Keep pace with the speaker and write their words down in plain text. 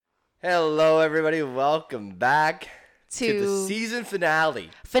Hello, everybody. Welcome back to the season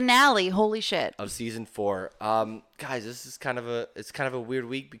finale Holy shit! of season 4. Guys, this is kind of a weird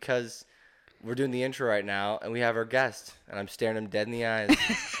week because we're doing the intro right now, and we have our guest, and I'm staring him dead in the eyes.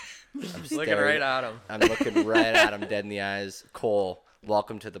 Looking right at him. I'm looking right at him dead in the eyes. Cole,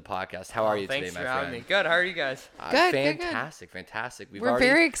 welcome to the podcast. How are you today, my friend? Thanks for having me. Good. How are you guys? Good, Fantastic. We're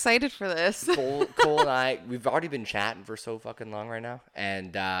very excited for this. Cole and I, we've already been chatting for so fucking long right now,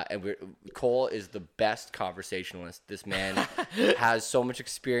 and Cole is the best conversationalist. This man has so much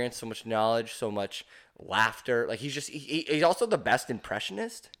experience, so much knowledge, so much laughter. Like he's also the best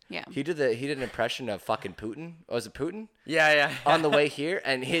impressionist. Yeah. He did an impression of fucking Putin. Was it Putin? Yeah. On the way here,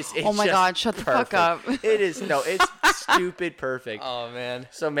 and it's Oh my just God, shut the fuck up. It's stupid perfect. Oh man.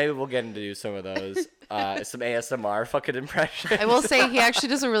 So maybe we'll get into do some of those, some ASMR fucking impressions. I will say he actually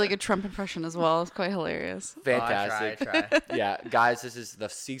does a really good Trump impression as well. It's quite hilarious. Fantastic. I try. Yeah, guys, this is the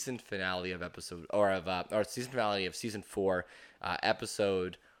season finale of season finale of season 4,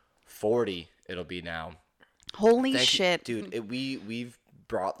 episode 40. It'll be now. Holy Thank shit, you, dude! We've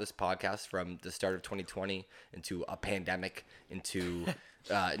brought this podcast from the start of 2020 into a pandemic, into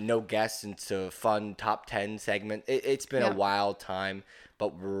no guests, into fun top 10 segment. It's been a wild time,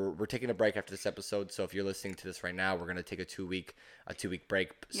 but we're taking a break after this episode. So if you're listening to this right now, we're gonna take a two week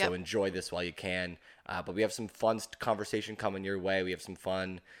break. So enjoy this while you can. But we have some fun conversation coming your way. We have some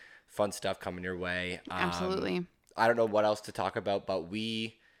fun stuff coming your way. Absolutely. I don't know what else to talk about, but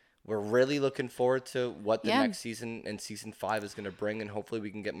we're really looking forward to what the next season and season 5 is going to bring, and hopefully we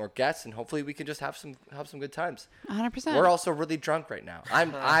can get more guests, and hopefully we can just have some good times. 100%. We're also really drunk right now.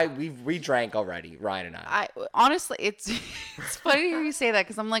 We drank already, Ryan and I. Honestly, it's funny to hear you say that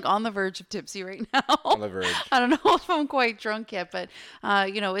because I'm like on the verge of tipsy right now. On the verge. I don't know if I'm quite drunk yet, but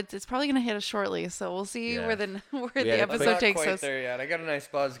it's probably gonna hit us shortly. So we'll see where the episode takes quite us. There yet. I got a nice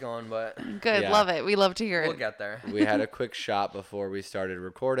buzz going, but Good, love it. We love to hear we'll it. get there. We had a quick shot before we started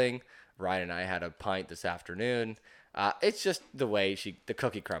recording. Ryan and I had a pint this afternoon. It's just the way the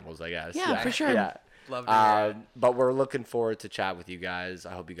cookie crumbles, I guess. Yeah, for sure. Yeah. Love to hear it. But we're looking forward to chat with you guys.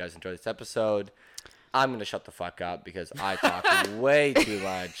 I hope you guys enjoy this episode. I'm going to shut the fuck up because I talk way too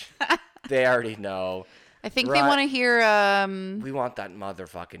much. They already know. I think they want to hear. We want that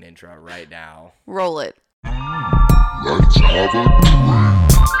motherfucking intro right now. Roll it. Let's have a drink.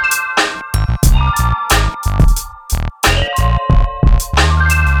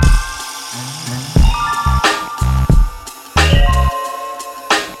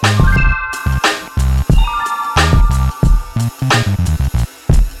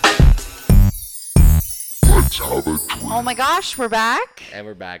 Oh my gosh, we're back. And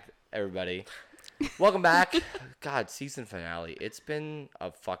we're back, everybody. Welcome back. God, season finale. It's been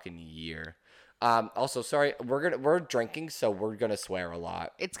a fucking year. Also, sorry, we're drinking, so we're gonna swear a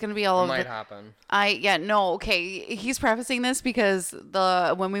lot. It's gonna be all It over. might happen. Okay. He's prefacing this because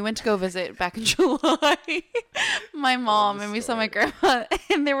when we went to go visit back in July, my mom and we saw my grandma,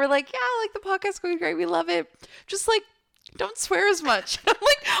 and they were like, "Yeah, like the podcast's going great. We love it. Just like don't swear as much." I'm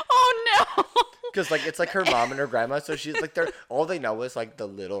like, "Oh no." Because like it's like her mom and her grandma, so she's like all they know is like the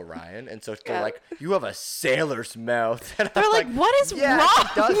little Ryan, and so they're like, "You have a sailor's mouth." And They're I'm like, "What is yeah, wrong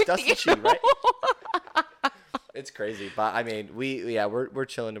she does, with doesn't you?" she? Right? It's crazy, but I mean, we're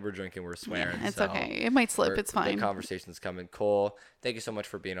chilling and we're drinking, we're swearing. It's so okay. It might slip. It's fine. The conversation's coming. Cole, thank you so much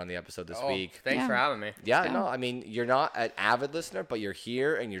for being on the episode this week. Thanks for having me. Yeah, no, I mean, you're not an avid listener, but you're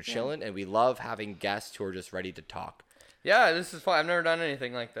here and you're chilling, and we love having guests who are just ready to talk. Yeah, this is fun. I've never done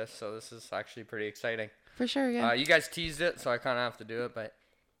anything like this, so this is actually pretty exciting. For sure, yeah. You guys teased it, so I kind of have to do it, but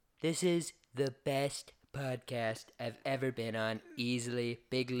This is the best podcast I've ever been on. Easily,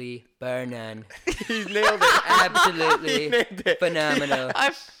 bigly, bar none. He nailed it. Absolutely nailed it. phenomenal.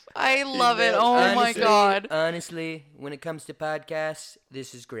 I love it. nailed- Oh my Honestly- god. Honestly, when it comes to podcasts,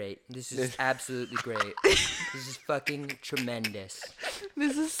 this is great. This is absolutely great. This is fucking tremendous.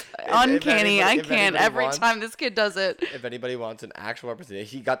 This is uncanny. I if can't anybody every wants- time this kid does it. If anybody wants an actual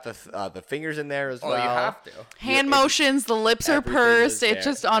representation, he got the fingers in there as oh, well. you have to. Hand it- motions, the lips are everything pursed. is It's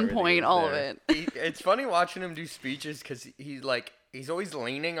there. just on Everything point, is all of there. it. It's funny watching him do speeches because he's always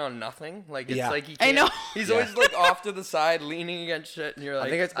leaning on nothing. Like it's Yeah. like he I can't, know. He's Yeah. always like off to the side, leaning against shit, and you're like,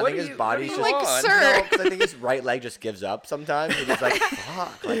 I think his body's just Like, on? sir. No, because I think his right leg just gives up sometimes. And he's like,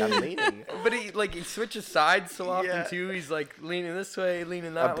 "Fuck, like I'm leaning." But he switches sides so often Yeah. too. He's like leaning this way,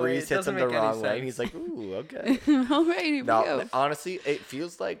 leaning A that way. breeze It hits doesn't him the make any wrong way, and sense. he's like, "Ooh, okay." All right, here we No, go. honestly, it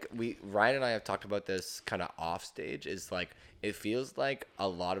feels like Ryan and I have talked about this kind of off stage. Is like it feels like a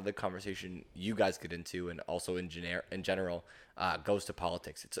lot of the conversation you guys get into, and also in general, goes to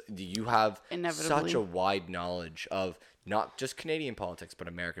politics. You have such Inevitably. a wide knowledge of not just Canadian politics but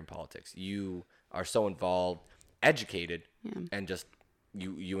American politics. You are so involved, educated, and just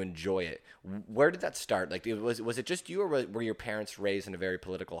you enjoy it. Where did that start? Like, was it just you, or were your parents raised in a very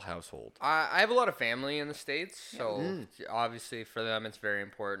political household? I have a lot of family in the States, so obviously for them it's very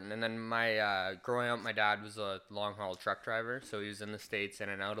important. And then my growing up, my dad was a long haul truck driver, so he was in the States in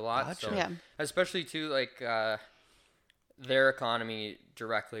and out a lot. Gotcha. So Yeah. especially too, like their economy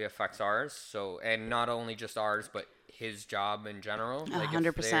directly affects ours. So, and not only just ours, but his job in general. Like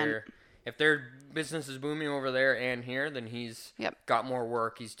 100%. If their business is booming over there and here, then he's Yep. got more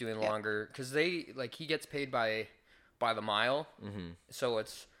work. He's doing longer because he gets paid by the mile. Mm-hmm. So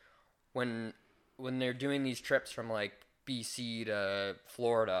it's when they're doing these trips from like BC to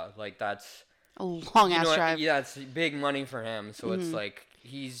Florida, like that's A long ass drive. yeah, it's big money for him. So it's like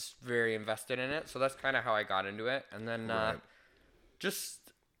he's very invested in it. So that's kind of how I got into it. And then just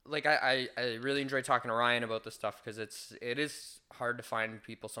like I really enjoy talking to Ryan about this stuff because it is hard to find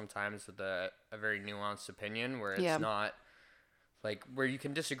people sometimes with a very nuanced opinion where it's not like where you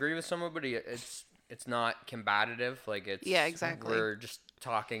can disagree with someone, but it's not combative. Like it's exactly. We're just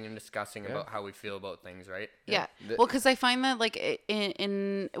talking and discussing about how we feel about things, right? Yeah. Well, because I find that like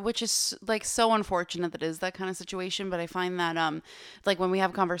in which is like so unfortunate that is that kind of situation, but I find that like when we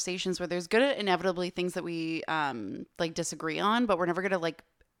have conversations where there's good inevitably things that we like disagree on, but we're never gonna like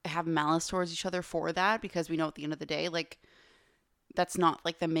have malice towards each other for that because we know at the end of the day like that's not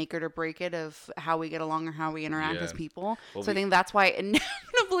like the make it or break it of how we get along or how we interact as people. Well, so I think that's why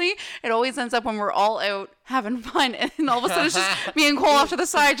inevitably it always ends up when we're all out having fun and all of a sudden it's just me and Cole off to the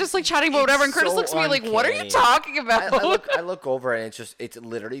side just like chatting about whatever and Curtis so looks at me like, what are you uncanny. talking about? I look over and it's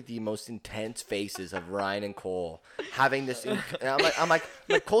literally the most intense faces of Ryan and Cole having this. And I'm like,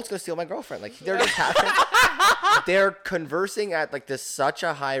 Cole's gonna steal my girlfriend. Like they're just having, they're conversing at like this such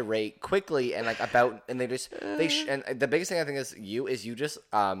a high rate quickly and like about and and the biggest thing I think is you just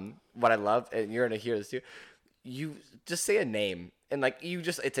what I love and you're gonna hear this too. You just say a name and like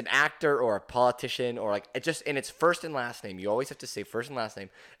it's an actor or a politician or like it just and it's first and last name. You always have to say first and last name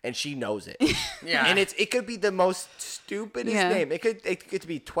and she knows it. Yeah. And it could be the most stupidest name. It could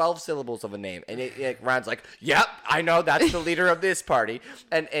be 12 syllables of a name and Ryan's like, "Yep, I know that's the leader of this party."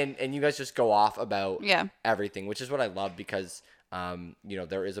 And you guys just go off about everything, which is what I love because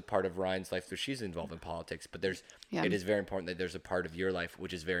there is a part of Ryan's life where she's involved in politics, but it is very important that there's a part of your life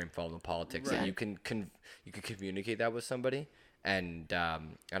which is very involved in politics that you can communicate that with somebody, and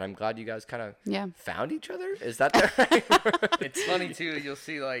I'm glad you guys kind of found each other. Is that the right? It's funny too. You'll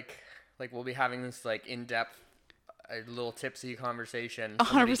see like we'll be having this like in-depth, a little tipsy conversation.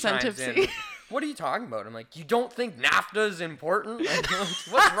 100% tipsy. What are you talking about? I'm like, you don't think NAFTA is important? Like,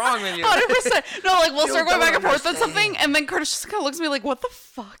 what's wrong with you? 100%. No, like we'll start going back and forth on understand. something, and then Curtis just kind of looks at me like, "What the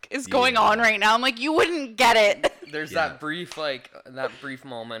fuck is going on right now?" I'm like, "You wouldn't get it." There's that brief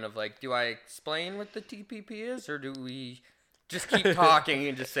moment of like, do I explain what the TPP is, or do we just keep talking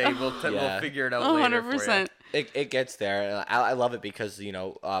and just say we'll figure it out later for you? 100%. It gets there. I love it because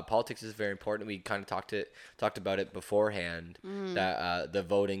politics is very important. We kind of talked about it beforehand that the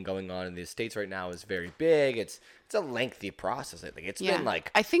voting going on in the States right now is very big. It's a lengthy process. I think it's been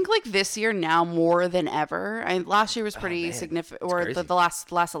like I think like this year now more than ever. Last year was pretty significant, or crazy. the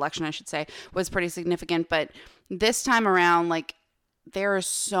last election I should say was pretty significant. But this time around, like there is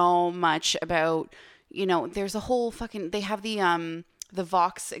so much about there's a whole fucking they have the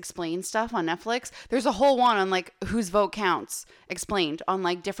Vox Explained stuff on Netflix. There's a whole one on like whose vote counts explained on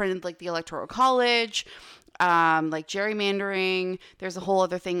like different like the Electoral College, like gerrymandering. There's a whole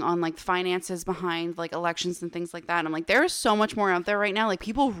other thing on like finances behind like elections and things like that. And I'm like, there is so much more out there right now. Like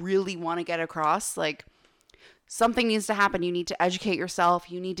people really want to get across like something needs to happen. You need to educate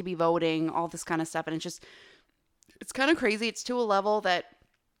yourself. You need to be voting, all this kind of stuff. And it's kind of crazy. It's to a level that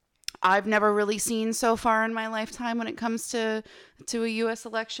I've never really seen so far in my lifetime when it comes to a U.S.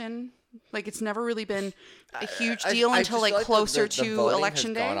 election. Like it's never really been a huge deal until like closer to voting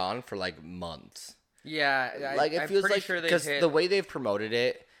election has day. gone on for like months. Yeah, Like it I'm feels pretty like sure because the way they've promoted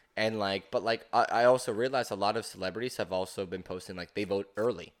it and like, but like I also realized a lot of celebrities have also been posting like they vote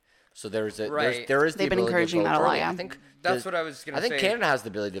early. So there is They've been encouraging that a lot, yeah. I think That's what I was gonna I think say. Canada has the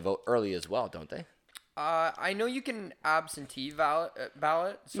ability to vote early as well, don't they? I know you can absentee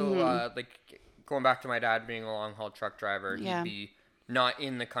ballot. So like going back to my dad being a long haul truck driver, Yeah. he'd be not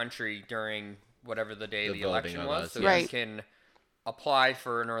in the country during whatever the day The the voting election of was. us, So Right. you can apply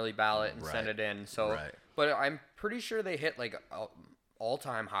for an early ballot and send Right. it in. So, Right. but I'm pretty sure they hit like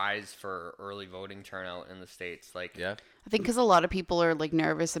all-time highs for early voting turnout in the States. Like, Yeah. I think because a lot of people are like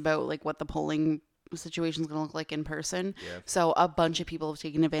nervous about like what the polling situation is going to look like in person. Yeah. So a bunch of people have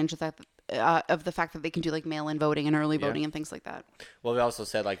taken advantage of that, of the fact that they can do like mail-in voting and early voting and things like that. Well, we also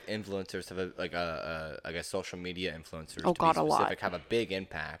said like influencers have I guess social media influencers Oh, to God, be a lot. specific have a big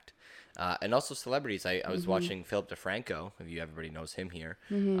impact. And also celebrities. I was watching Philip DeFranco, if everybody knows him here.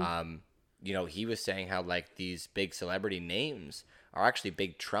 You know, he was saying how like these big celebrity names are actually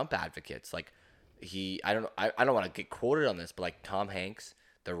big Trump advocates. Like I don't want to get quoted on this, but like Tom Hanks,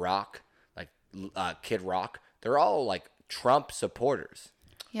 The Rock, like Kid Rock, they're all like Trump supporters.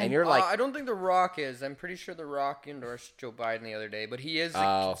 Yeah. And you're like, I don't think The Rock is. I'm pretty sure The Rock endorsed Joe Biden the other day, but he is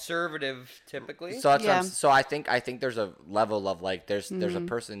a conservative typically. so that's Yeah. so I think there's a level of like there's a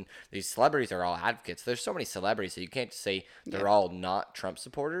person. These celebrities are all advocates. There's so many celebrities, so you can't just say they're all not Trump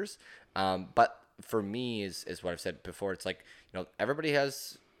supporters. But for me, is what I've said before. It's like, you know, everybody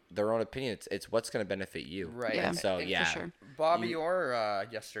has their own opinion. It's what's going to benefit you. Right. Yeah. And so For yeah, sure. Bobby Orr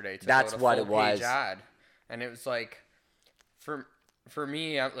yesterday took That's out a what full it was. page ad, and it was like, for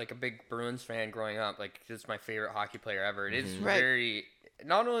me, I'm like a big Bruins fan growing up. Like, this is my favorite hockey player ever. It is Right. very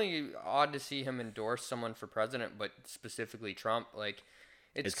not only odd to see him endorse someone for president, but specifically Trump. Like,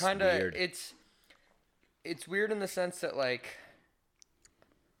 it's kind of weird. it's weird in the sense that like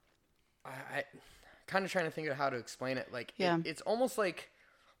I kind of trying to think of how to explain it. Like, Yeah. it's almost like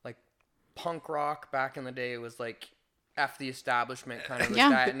punk rock back in the day was like F the establishment kind of like Yeah.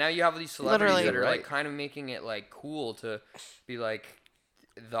 that. And now you have these celebrities Literally. that are like Right. kind of making it like cool to be like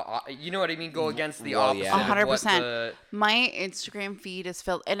you know what I mean? Go against the Well, opposite. yeah. of what 100%. the- My Instagram feed is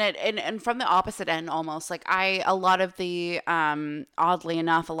filled, and from the opposite end almost. Like a lot of the oddly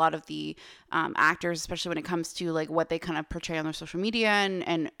enough, a lot of the actors, especially when it comes to like what they kind of portray on their social media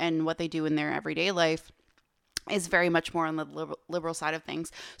and what they do in their everyday life, is very much more on the liberal side of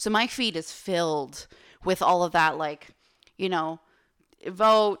things. So my feed is filled with all of that, like, you know,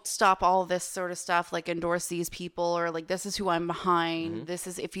 vote, stop all this sort of stuff, like endorse these people, or like this is who I'm behind. This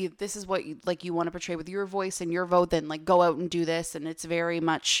is this is what you want to portray with your voice and your vote, then like go out and do this. And it's very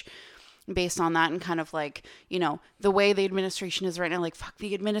much based on that, and kind of like, you know, the way the administration is right now, like fuck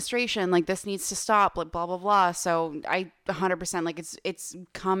the administration, like this needs to stop, like blah blah blah. So I 100% like it's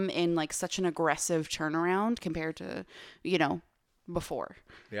come in like such an aggressive turnaround compared to, you know, before.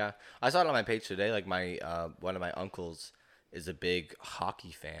 Yeah, I saw it on my page today. Like my one of my uncles is a big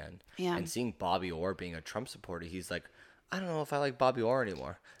hockey fan. Yeah. And seeing Bobby Orr being a Trump supporter, he's like, I don't know if I like Bobby Orr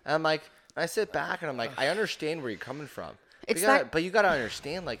anymore. And I'm like, I sit back and I'm like, I understand where you're coming from. It's But you gotta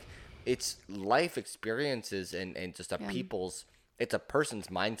understand, like, it's life experiences and just it's a person's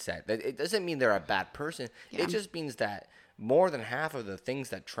mindset. It doesn't mean they're a bad person. Yeah. It just means that more than half of the things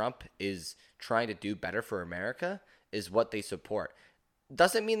that Trump is trying to do better for America is what they support.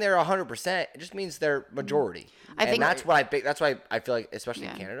 Doesn't mean they're 100%. It just means they're majority. I think- that's why I feel like, especially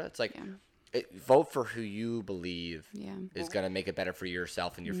in Canada, it's like vote for who you believe is gonna make it better for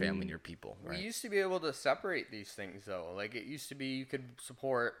yourself and your family and your people. Right? We used to be able to separate these things though. Like, it used to be you could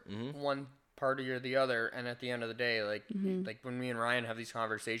support one party or the other, and at the end of the day, like like when me and Ryan have these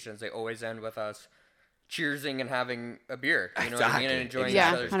conversations, they always end with us cheersing and having a beer. You know what I mean? And enjoying Yeah,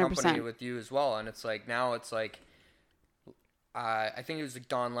 each other's 100%. company with you as well. And it's like now it's like I think it was like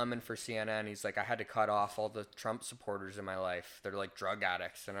Don Lemon for CNN. He's like, I had to cut off all the Trump supporters in my life. They're like drug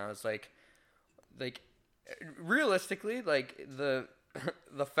addicts. And I was like realistically, like the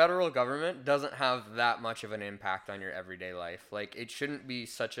federal government doesn't have that much of an impact on your everyday life. Like, it shouldn't be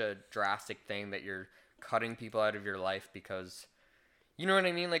such a drastic thing that you're cutting people out of your life because, you know what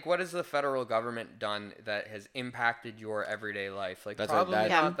I mean? Like, what has the federal government done that has impacted your everyday life? Like, That's probably what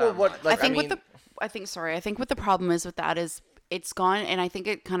not that- that well, much. like, I think mean- I think what the problem is with that is it's gone, and I think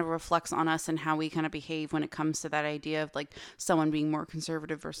it kind of reflects on us and how we kind of behave when it comes to that idea of like someone being more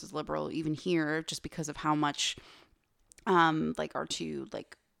conservative versus liberal, even here, just because of how much like our two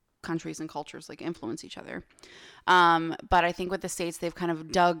like countries and cultures like influence each other. But I think with the states, they've kind of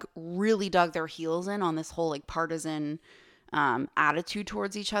really dug their heels in on this whole like partisan attitude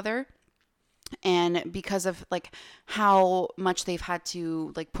towards each other. And because of like how much they've had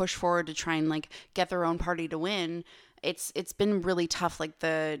to like push forward to try and like get their own party to win, it's been really tough. Like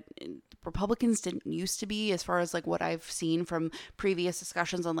the Republicans didn't used to be, as far as like what I've seen from previous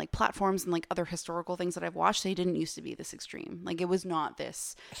discussions on like platforms and like other historical things that I've watched, they didn't used to be this extreme. Like, it was not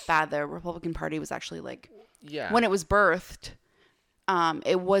this bad. The Republican Party was actually like, when it was birthed,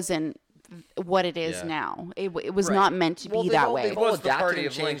 it wasn't what it is Yeah. now. It was Right. not meant to be they've that all- way. they've all Was the adapted party and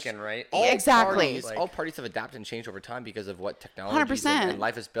of changed. Lincoln, right? All Exactly. parties- Like- all parties have adapted and changed over time because of what technology 100%. and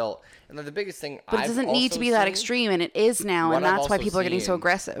life has built. And then the biggest thing, But it doesn't need to be that extreme, and it is now, What and I've that's why also people are getting so seen-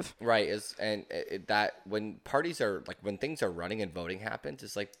 aggressive. Right, that when parties are like when things are running and voting happens,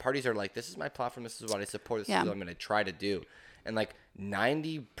 it's like parties are like, this is my platform, this is what I support, this Yeah. is what I'm gonna try to do. And like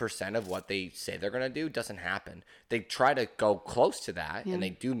 90% of what they say they're gonna do doesn't happen. They try to go close to that and they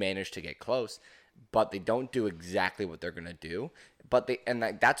do manage to get close, but they don't do exactly what they're gonna do. But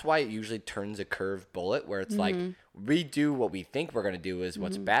that's why it usually turns a curve bullet where it's like we do what we think we're gonna do is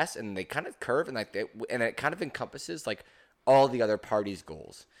what's best, and they kind of curve and and it kind of encompasses like all the other parties'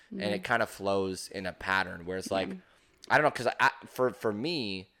 goals, and it kind of flows in a pattern where it's like I don't know, because for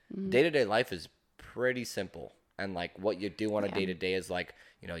me day-to-day life is pretty simple, and like what you do on a day-to-day is like,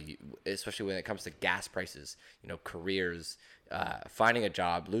 you know, especially when it comes to gas prices, you know, careers, finding a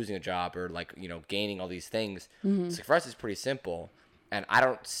job, losing a job, or like, you know, gaining all these things. So for us it's pretty simple, and I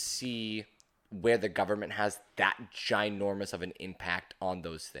don't see where the government has that ginormous of an impact on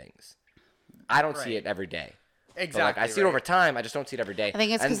those things. I don't see Right. it every day. Exactly. But like I see it over time, I just don't see it every day. I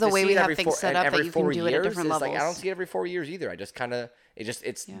think it's And 'cause the to way see we it have every things set and up that every you can 4 do it at years different is, like, I don't levels. see it every 4 years either. I just kind of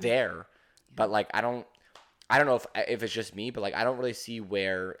it's there, but like I don't know if it's just me, but like I don't really see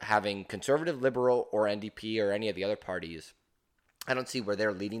where having conservative, liberal, or NDP or any of the other parties, I don't see where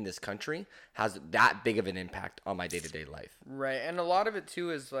they're leading this country has that big of an impact on my day-to-day life. Right, and a lot of it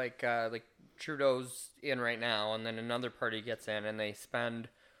too is like Trudeau's in right now, and then another party gets in, and they spend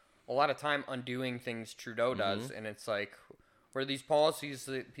a lot of time undoing things Trudeau does, and it's like where these policies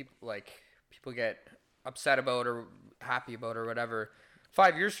that people get upset about or happy about or whatever.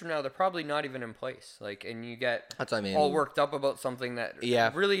 5 years from now, they're probably not even in place. Like, and you get That's what I mean. all worked up about something that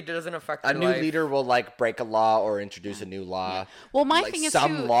really doesn't affect A your new life. leader will like break a law or introduce a new law. Well, my like thing is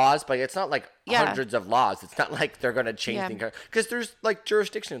some too- laws, but it's not like Yeah. hundreds of laws. It's not like they're gonna change Yeah. things because there's like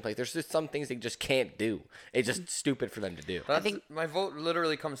jurisdiction in place. There's just some things they just can't do. It's just stupid for them to do. That's, think- my vote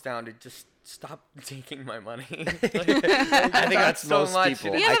literally comes down to just stop taking my money. I think that's so most much.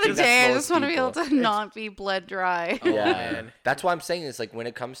 people. At the I end of the think that's day, I most just want to be able people. to not be bled dry. Yeah, man. that's why I'm saying is like when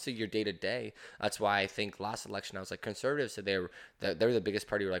it comes to your day to day. That's why I think last election I was like conservatives said they're the biggest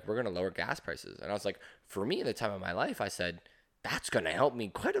party. Were like we're gonna lower gas prices, and I was like, for me at the time of my life, I said that's gonna help me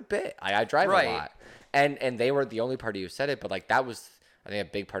quite a bit. I drive Right. a lot, and they were the only party who said it, but like that was I think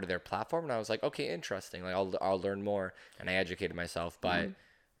a big part of their platform, and I was like, okay, interesting. Like I'll learn more, and I educated myself, but.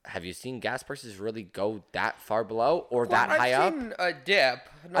 Have you seen gas prices really go that far below or that high I've up? seen a dip.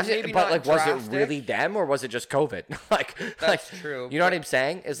 I've seen- Maybe but not like, was it drastic. really them or was it just COVID? Like, true, You know what I'm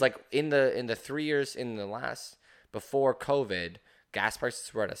saying? Is like in the 3 years in the last before COVID, gas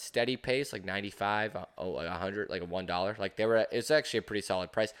prices were at a steady pace, like 95, like 100, like a $1. Like they were. It's actually a pretty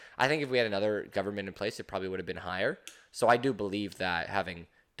solid price. I think if we had another government in place, it probably would have been higher. So I do believe that having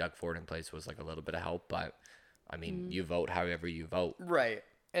Doug Ford in place was like a little bit of help. But I mean, you vote however you vote. Right.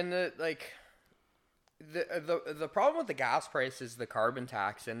 And the problem with the gas price is the carbon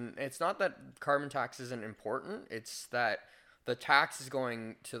tax, and it's not that carbon tax isn't important, it's that the tax is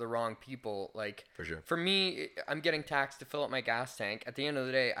going to the wrong people. Like, For sure. For me, I'm getting taxed to fill up my gas tank. At the end of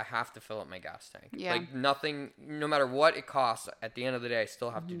the day, I have to fill up my gas tank. Yeah. Like, nothing, no matter what it costs, at the end of the day, I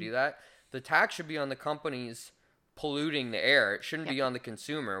still have to do that. The tax should be on the companies polluting the air. It shouldn't be on the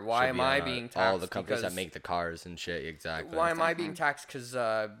consumer. Why Should am be I on, being taxed? all the companies that because- make the cars and shit? Exactly. Why am I being taxed? Because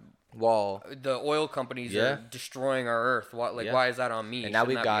Well, the oil companies Yeah. are destroying our earth. What, like, Yeah. why is that on me? and now Shouldn't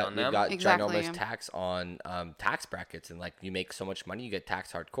we've that be got on them? Exactly, ginormous yeah. tax on tax brackets, and like you make so much money, you get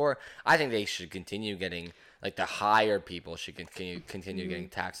taxed hardcore. I think they should continue getting like the higher people should continue getting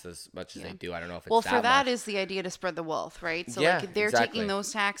taxed as much as they do. I don't know if it's Well, for that much. is the idea to spread the wealth, right? So Yeah, like they're exactly. taking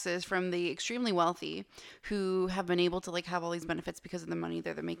those taxes from the extremely wealthy who have been able to like have all these benefits because of the money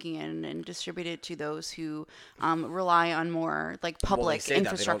that they're making in and distribute it to those who rely on more like Well, they public say that, they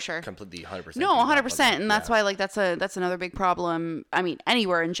don't infrastructure. completely 100%. No, do that, 100%, but, and that's yeah. why like that's another big problem. I mean,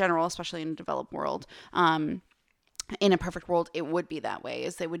 anywhere in general, especially in a developed world. In a perfect world, it would be that way,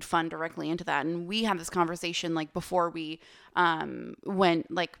 is they would fund directly into that. And we had this conversation like before we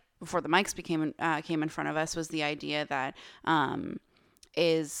went like before the mics came in front of us, was the idea that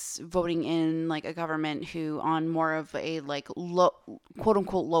is voting in like a government who on more of a like quote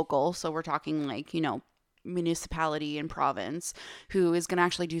unquote local, so we're talking like, you know, municipality and province, who is going to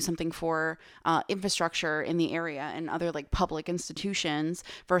actually do something for infrastructure in the area and other like public institutions,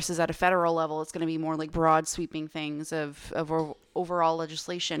 versus at a federal level it's going to be more like broad sweeping things of overall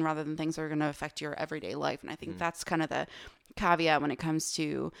legislation rather than things that are going to affect your everyday life. And I think that's kind of caveat when it comes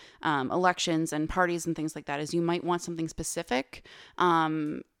to elections and parties and things like that is you might want something specific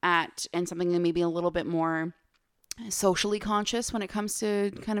and something that may be a little bit more socially conscious when it comes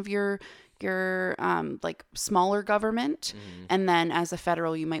to kind of your like smaller government. And then as a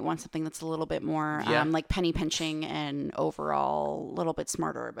federal, you might want something that's a little bit more like penny pinching and overall a little bit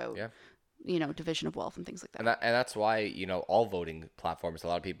smarter about division of wealth and things like that. And that's why, all voting platforms, a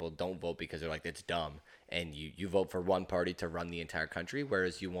lot of people don't vote because they're like, it's dumb. And you vote for one party to run the entire country,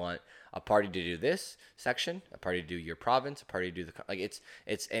 whereas you want a party to do this section, a party to do your province, a party to do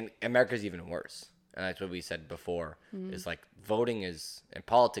and America's even worse. And that's what we said before, is like voting and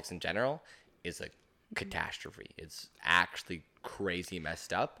politics in general is a catastrophe. It's actually crazy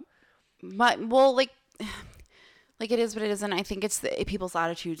messed up. But, like it is what it is, and I think it's people's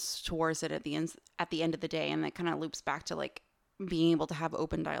attitudes towards it at the end of the day, and that kind of loops back to like being able to have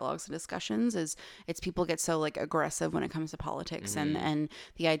open dialogues and discussions. It's people get so like aggressive when it comes to politics, and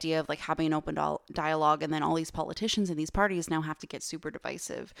the idea of like having an open dialogue, and then all these politicians and these parties now have to get super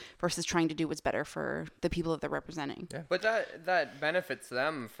divisive versus trying to do what's better for the people that they're representing. Yeah. But that benefits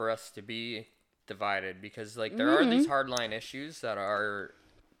them for us to be divided, because like there are these hardline issues that are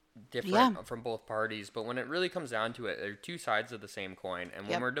different from both parties, but when it really comes down to it, they're two sides of the same coin. And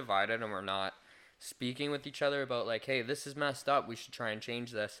when we're divided and we're not speaking with each other about like, hey, this is messed up, we should try and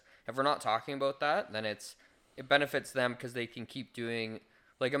change this, if we're not talking about that, then it benefits them, because they can keep doing,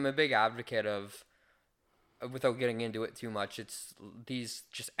 like, I'm a big advocate of, without getting into it too much, it's these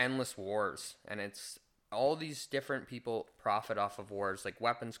just endless wars, and it's all these different people profit off of wars, like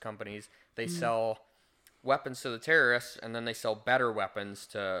weapons companies, they sell weapons to the terrorists, and then they sell better weapons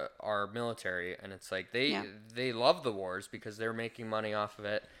to our military, and it's like they love the wars because they're making money off of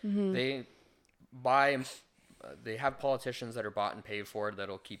it. They have politicians that are bought and paid for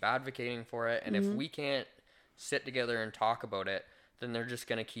that'll keep advocating for it, and if we can't sit together and talk about it, then they're just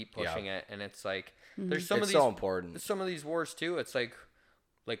gonna keep pushing it. And it's like there's some of these important. Some of these wars too, it's like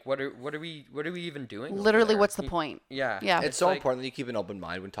what are we even doing? Literally, what's the point? Yeah. It's so important that you keep an open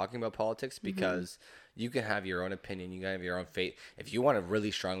mind when talking about politics, because you can have your own opinion, you can have your own faith. If you want to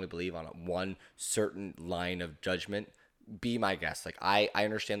really strongly believe on one certain line of judgment, be my guest. Like I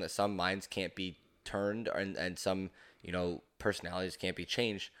understand that some minds can't be turned, and some personalities can't be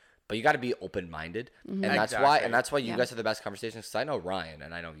changed, but you got to be open-minded. And that's why you guys have the best conversations, because I know Ryan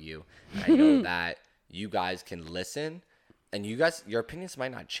and I know you, and I know that you guys can listen, and you guys, your opinions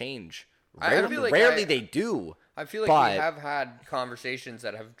might not change. Rarely they do. I feel like we have had conversations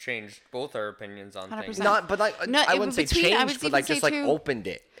that have changed both our opinions on 100%. things. I wouldn't say changed, but like just like opened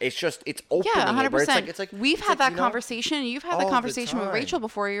it. It's opening Yeah, 100%. it. Where it's like we've had that conversation. You've had that all the conversation with time. Rachel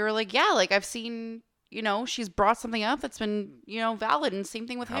before. You were like, yeah, like I've seen, she's brought something up that's been, valid. And same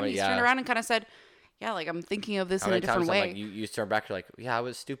thing with him. He's turned around and kind of said, yeah, like I'm thinking of this in a different way. Like, you turn back, you're like, yeah, I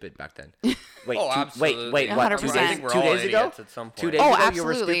was stupid back then. Wait, absolutely. wait, what? 100%. 2 days ago? At some point. 2 days Oh, ago,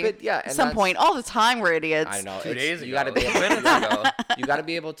 absolutely. you were stupid. Yeah, at some point, all the time we're idiots. I know. 2 days ago. You got to be minutes ago. You got to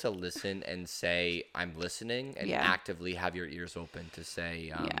be able to listen and say, I'm listening, and Yeah. actively have your ears open to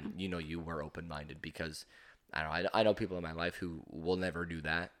say, you were open-minded, because I know people in my life who will never do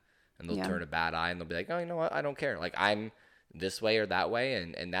that, and they'll turn a bad eye, and they'll be like, oh, you know what? I don't care. Like, I'm this way or that way,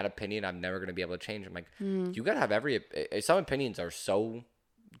 and that opinion I'm never going to be able to change. I'm like, you got to have some opinions are so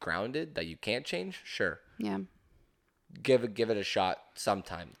grounded that you can't change. Sure. Yeah. Give it a shot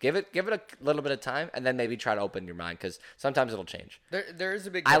sometime. Give it a little bit of time, and then maybe try to open your mind, because sometimes it'll change. There is a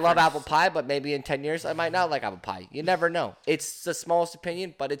big I love difference. apple pie, but maybe in 10 years I might not like apple pie. You never know. It's the smallest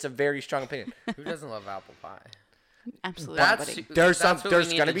opinion, but it's a very strong opinion. Who doesn't love apple pie? Absolutely. That's nobody. There's what we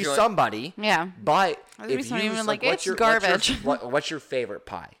need gonna to be join- somebody. Yeah. But There's if somebody you even like, like, what's it's your garbage. what's your favorite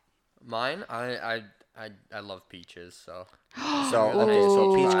pie? Mine, I love peaches, so.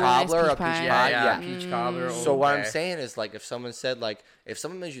 So peach Ooh, cobbler, nice a peach pie. peach pie, Yeah, peach cobbler. So what I'm okay. saying is, like, if someone said, like, if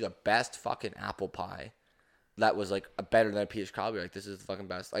someone made you the best fucking apple pie, that was like better than a peach cobbler, you're like, this is the fucking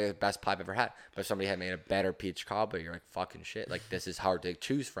best, like the best pie I've ever had. But if somebody had made a better peach cobbler, you're like, fucking shit, like this is hard to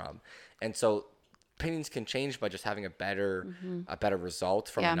choose from. And so opinions can change by just having a better result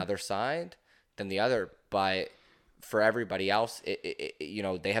from another side than the other. But for everybody else,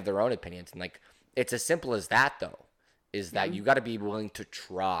 they have their own opinions, and like it's as simple as that though. Is that you got to be willing to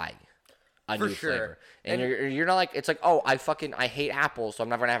try a For new sure. flavor, and you're not like, it's like, oh, I hate apples, so I'm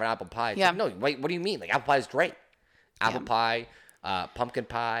never gonna have an apple pie. It's Yeah. like, no, wait, what do you mean? Like apple pie is great. Apple pie, pumpkin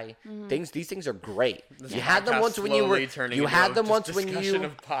pie, these things are great. You had them once when you were. You had them once when you.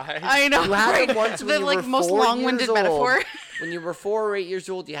 Of pie. I know. You had right? them once when The you like were most 4 long-winded years metaphor. old. When you were 4 or 8 years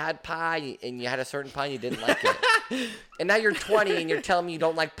old, you had pie, and you had a certain pie and you didn't like it. And now you're 20 and you're telling me you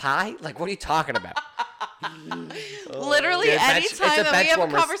don't like pie? Like, what are you talking about? Literally, Yeah, anytime that we have a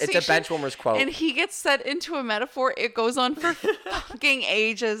conversation, it's a benchwarmers quote. and he gets set into a metaphor, it goes on for fucking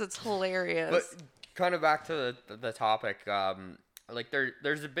ages. It's hilarious. But kind of back to the topic, like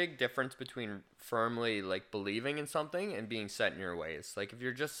there's a big difference between firmly like believing in something and being set in your ways. Like if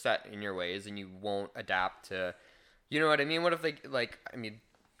you're just set in your ways and you won't adapt to, you know what I mean? What if they like? I mean,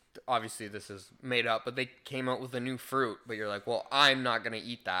 obviously this is made up, but they came out with a new fruit, but you're like, well, I'm not gonna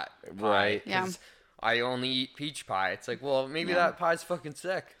eat that pie, Right. Yeah. 'cause I only eat peach pie. It's like, well, maybe that pie's fucking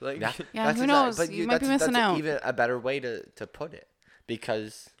sick. Like, Yeah, That's who exact- knows? But You might be missing that's out. even a better way to put it,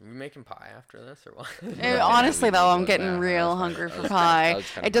 because are we making pie after this or what? Honestly, though, I'm getting Yeah, real that was hungry kinda- for that pie.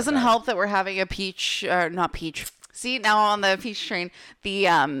 was kinda It doesn't bad. help that we're having a peach, not peach. See, now on the peach train, the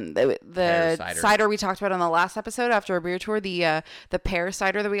Pear cider. cider we talked about on the last episode after a beer tour, the pear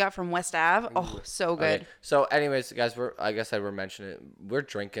cider that we got from West Ave. Oh, so good. Okay. So, anyways, guys, like I said, we're mentioning it. We're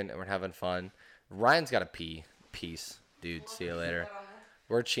drinking and we're having fun. Ryan's got a pee. Peace, dude. See you later.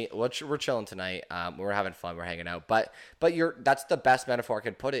 We're chilling tonight. We're having fun. We're hanging out. But that's the best metaphor I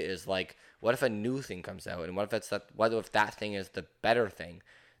could put it is like, what if a new thing comes out, and what if that thing is the better thing?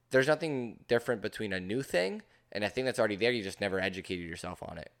 There's nothing different between a new thing and a thing that's already there. You just never educated yourself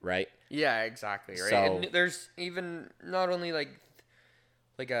on it, right? Yeah, exactly. Right. So- And there's even not only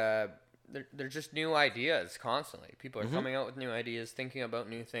they're just new ideas constantly. People are coming out with new ideas, thinking about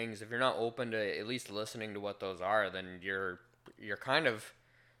new things. If you're not open to at least listening to what those are, then you're kind of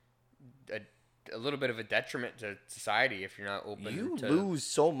a little bit of a detriment to society if you're not open. You to... lose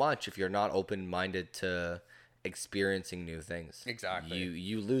so much if you're not open-minded to experiencing new things. Exactly.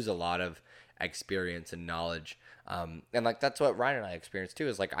 You lose a lot of experience and knowledge. And like that's what Ryan and I experienced too.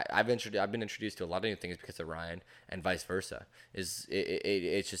 Is like I've been introduced to a lot of new things because of Ryan, and vice versa.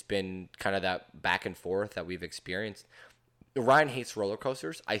 It's just been kind of that back and forth that we've experienced. Ryan hates roller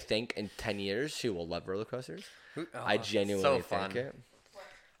coasters. I think in 10 years she will love roller coasters. I genuinely so fun. think it.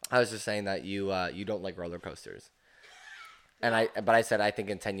 I was just saying that you don't like roller coasters, but I said I think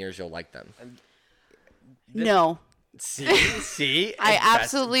in 10 years you'll like them. No. See, I Best-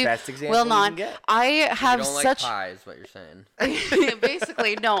 absolutely best example will you not. can get. I You have don't like such pie, is what you're saying.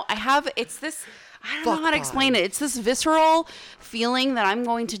 basically no. I have it's this. I don't know how to explain it. It's this visceral feeling that I'm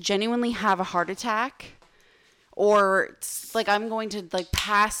going to genuinely have a heart attack, or it's like I'm going to like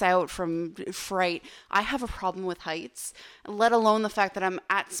pass out from fright. I have a problem with heights, let alone the fact that I'm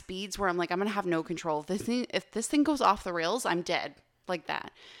at speeds where I'm like I'm gonna have no control. If this thing goes off the rails, I'm dead like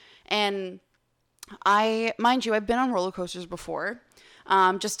that, and. Mind you, I've been on roller coasters before.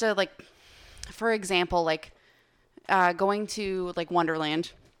 Just to like, for example, like going to like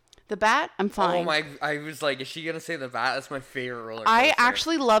Wonderland. The Bat, I'm fine. Oh my! I was like, is she gonna say the Bat? That's my favorite roller coaster. I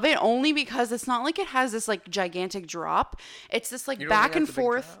actually love it only because it's not like it has this like gigantic drop. It's this like You don't back think and that's a big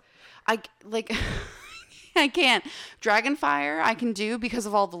forth. drop? I like I can't. Dragonfire I can do because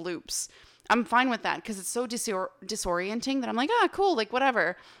of all the loops. I'm fine with that because it's so disorienting that I'm like, cool, like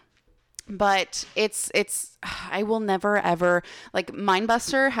whatever. But it's I will never ever like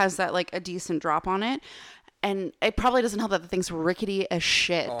Mindbuster has that like a decent drop on it. And it probably doesn't help that the thing's rickety as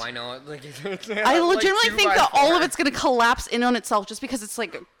shit. Oh, I know. Like, I legitimately think that all of it's going to collapse in on itself just because it's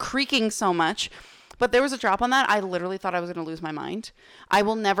like creaking so much. But there was a drop on that. I literally thought I was going to lose my mind. I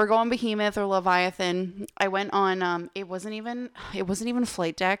will never go on Behemoth or Leviathan. I went on it wasn't even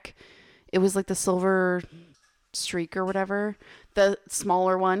Flight Deck. It was like the Silver Streak or whatever, the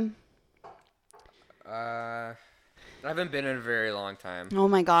smaller one. I haven't been in a very long time. Oh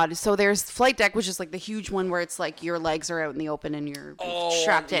my god. So there's Flight Deck, which is like the huge one where it's like your legs are out in the open and you're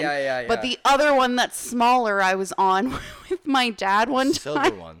strapped in. yeah. But the other one that's smaller I was on with my dad one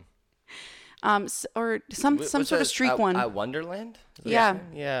time. Silver one. Or some Was sort it of streak at, one. at Wonderland. Is that Yeah. what you're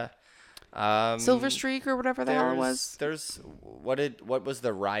saying? Yeah. Silver Streak or whatever the hell it was. What was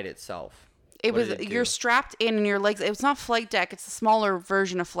the ride itself? It What was did it you're do? strapped in and your legs. It was not Flight Deck. It's the smaller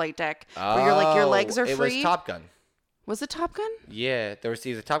version of Flight Deck where you're like your legs are It free. was Top Gun. Was it Top Gun? Yeah, there was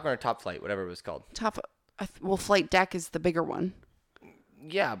either Top Gun or Top Flight, whatever it was called. Well, Flight Deck is the bigger one.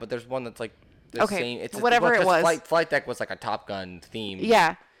 Yeah, but there's one that's like the Okay, same. It's whatever it 'cause was. Flight Deck was like a Top Gun theme.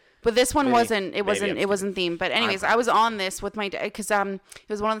 Yeah. But this one Maybe- wasn't. It maybe wasn't. I'm It wasn't themed. But anyways, wrong. I was on this with my dad because it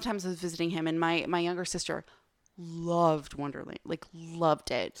was one of the times I was visiting him, and my younger sister loved Wonderland, like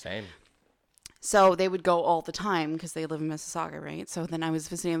loved it. Same. So they would go all the time because they live in Mississauga, right? So then I was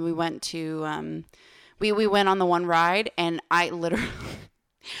visiting him. We went to we went on the one ride, and I literally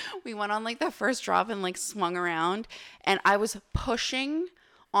we went on like the first drop and like swung around, and I was pushing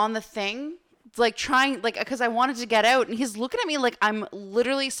on the thing. Like trying, like, because I wanted to get out, and he's looking at me like I'm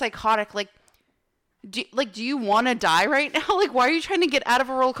literally psychotic. Like, do you want to die right now? Like, why are you trying to get out of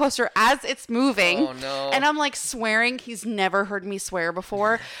a roller coaster as it's moving? Oh, no. And I'm like swearing. He's never heard me swear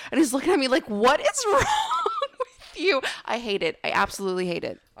before. And he's looking at me like, what is wrong with you? I hate it. I absolutely hate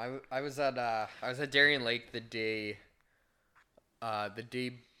it. I was at Darien Lake the day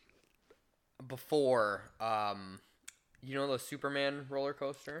before, you know, the Superman roller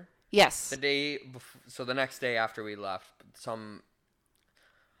coaster? Yes. So the next day after we left,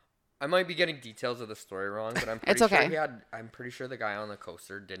 I might be getting details of the story wrong, but I'm pretty It's okay. sure I'm pretty sure the guy on the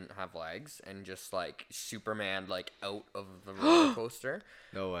coaster didn't have legs and just like Superman like out of the roller coaster.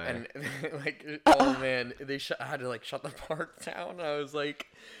 No way. And like, oh man, they had to like shut the park down. I was like,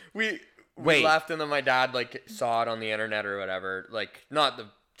 we left, and then my dad like saw it on the internet or whatever. Like,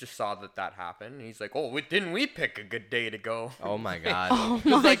 just saw that happened. And he's like, oh, didn't we pick a good day to go? Oh my god. Oh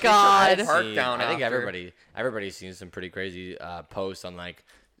my like, god. Park down I think after. everybody's seen some pretty crazy posts on like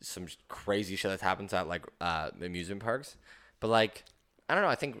some crazy shit that happens at like amusement parks. But like, I don't know.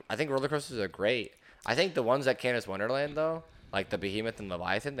 I think roller coasters are great. I think the ones at Canada's Wonderland though, like the Behemoth and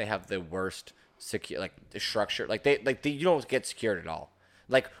Leviathan, they have the worst the structure. Like they you don't get secured at all.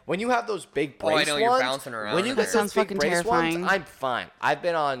 Like when you have those big brace I know, you're ones, bouncing around. when you That get sounds those big fucking brace terrifying. ones, I'm fine. I've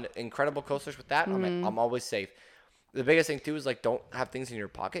been on incredible coasters with that. I'm always safe. The biggest thing too is like don't have things in your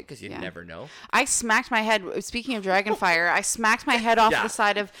pocket because you never know. I smacked my head. Speaking of Dragonfire, I smacked my head off Yeah. the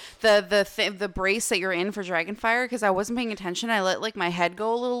side of the brace that you're in for Dragonfire because I wasn't paying attention. I let like my head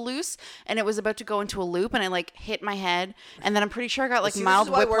go a little loose, and it was about to go into a loop, and I like hit my head, and then I'm pretty sure I got like See, this mild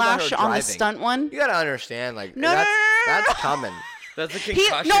is why I worry about her whiplash on the driving. stunt one. You gotta understand, like No, that's coming. That's a He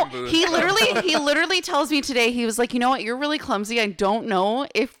concussion boost. he literally tells me today. He was like, you know what, you're really clumsy. I don't know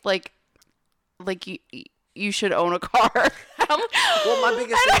if like you should own a car. Well, my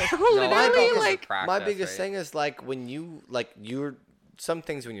biggest thing is, Literally, my biggest thing is like when you're some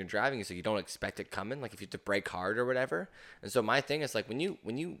things when you're driving, so you don't expect it coming. Like if you have to brake hard or whatever. And so my thing is like when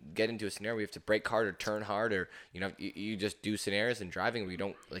you get into a scenario where you have to brake hard or turn hard or you just do scenarios in driving where you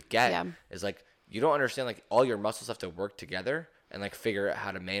don't like get is like you don't understand like all your muscles have to work together and like figure out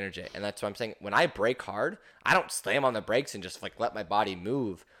how to manage it. And that's what I'm saying. When I brake hard, I don't slam on the brakes and just like let my body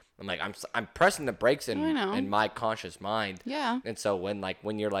move. I'm like I'm pressing the brakes in my conscious mind. Yeah. And so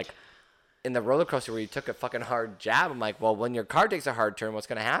when you're like in the roller coaster where you took a fucking hard jab, I'm like, well, when your car takes a hard turn, what's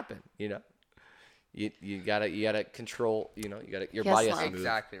gonna happen? You gotta control. Your body has to move.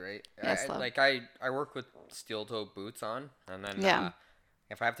 Exactly right. Yes, love. I work with steel toe boots on, and then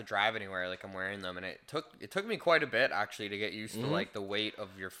if I have to drive anywhere, like I'm wearing them, and it took me quite a bit actually to get used to like the weight of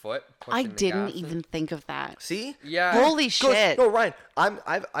your foot. I pushing the didn't gas in. even think of that. See? Yeah. Holy shit. No, Ryan.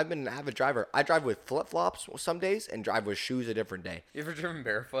 I've been an avid driver. I drive with flip flops some days and drive with shoes a different day. You ever driven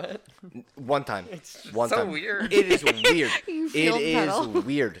barefoot? One time. just One so time. weird. It is weird. You It feel is pedal.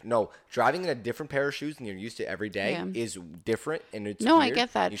 weird. No, driving in a different pair of shoes than you're used to every day Yeah. is different, and it's No, weird. I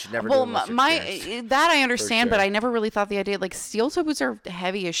get that. You should never well, do it unless you're my experienced. that I understand, but sure. I never really thought the idea like steel toe boots are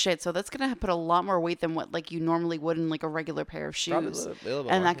heavy as shit, so that's gonna put a lot more weight than what like you normally would in like a regular pair of shoes, Probably a little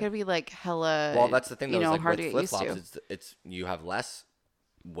bit and more, that yeah. could be like hella. Well, that's the thing. Though, is, like hard to with get flip used flops, to. it's you have less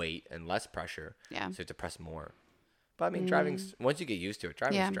weight and less pressure. Yeah. So you have to press more. But I mean, driving's once you get used to it,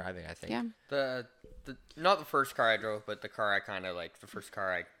 driving's Yeah. driving. I think. Yeah. The not the first car I drove, but the car I kind of like. The first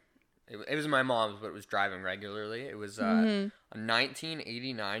car it was my mom's, but it was driving regularly. It was a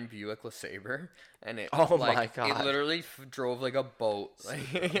 1989 Buick LeSabre, and it Oh my it God. literally drove like a boat.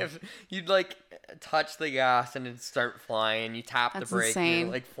 Like if you'd like touch the gas and it'd start flying, you tap That's the brake, and insane.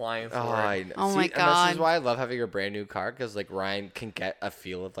 you're like flying Oh, forward. I know. Oh See, my and this God. is why I love having a brand new car because like Ryan can get a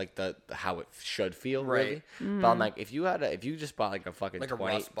feel of like the how it should feel, Right. really. But I'm like, if you just bought like a fucking Like a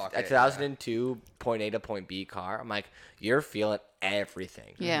 20, rust bucket, a 2002 point A to point B car, I'm like, you're feeling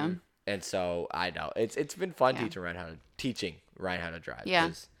everything. Yeah. And so I know it's been fun teaching Ryan how to drive. Yeah.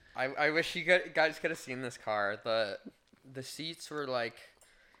 'cause I wish you guys could have seen this car. The seats were like,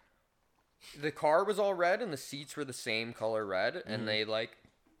 the car was all red and the seats were the same color red, and they like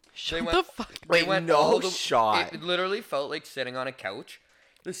Shut went- the fuck. Wait, went no all shot. It literally felt like sitting on a couch.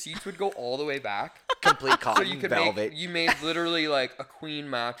 The seats would go all the way back. Complete So cotton you could velvet. you made literally like a queen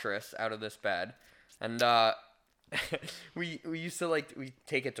mattress out of this bed, and we used to we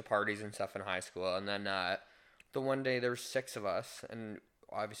take it to parties and stuff in high school, and then the one day there were 6 of us, and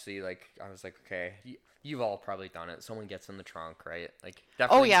obviously like I was like, okay, you've all probably done it. Someone gets in the trunk, right? Like Oh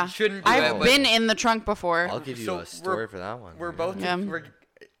definitely yeah. shouldn't do I've it. but been in the trunk before. I'll give you So a story for that one. We're yeah. both Yeah.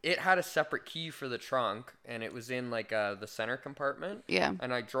 it had a separate key for the trunk, and it was in like the center compartment. Yeah.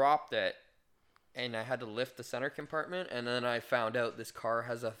 And I dropped it, and I had to lift the center compartment, and then I found out this car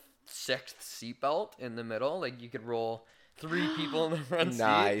has a 6th seatbelt in the middle. Like you could roll 3 people in the front seat.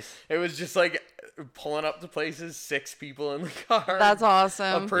 Nice. It was just like pulling up to places, 6 people in the car. That's A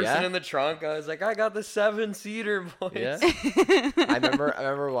awesome. person Yeah. in the trunk. I was like, I got the 7-seater, boys. Yeah. I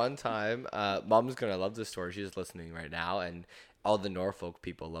remember one time, Mom's gonna love this story. She's listening right now, and all the Norfolk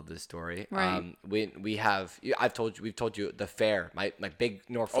people love this story. Right. We've told you the fair, my big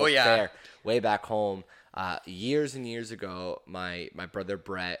Norfolk Oh, yeah. fair way back home. Years and years ago, my brother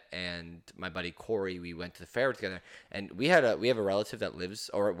Brett and my buddy Corey, we went to the fair together, and we have a relative that lives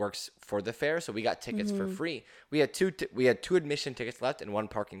or works for the fair, so we got tickets for free. We had two admission tickets left and one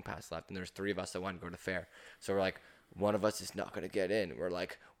parking pass left, and there's 3 of us that wanted to go to the fair. So we're like, one of us is not gonna get in. We're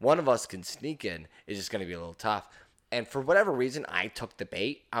like, one of us can sneak in. It's just gonna be a little tough. And for whatever reason, I took the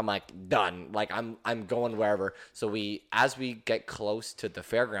bait. I'm like, done. Like I'm going wherever. So as we get close to the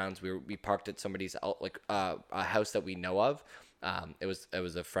fairgrounds, we parked at somebody's a house that we know of. It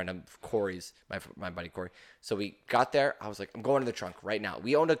was a friend of Corey's, my buddy Corey. So we got there. I was like, I'm going to the trunk right now.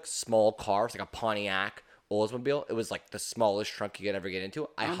 We owned a small car. It's like a Pontiac Oldsmobile. It was like the smallest trunk you could ever get into.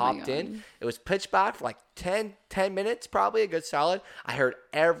 I hopped in. It was pitch black for like 10 minutes, probably a good solid. I heard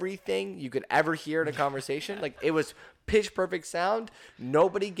everything you could ever hear in a conversation. Like, it was pitch perfect sound.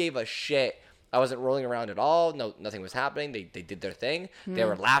 Nobody gave a shit. I wasn't rolling around at all. No, nothing was happening. They did their thing. They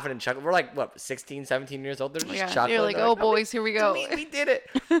were laughing and chuckling. We're like, what, 16, 17 years old? They're just chuckling. You're like, They're oh, boys, here we go. We did it.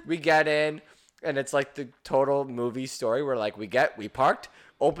 We get in, and it's like the total movie story where, like, we parked,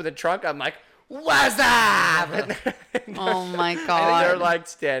 open the trunk. I'm like, what's up? Oh, my And God. they're like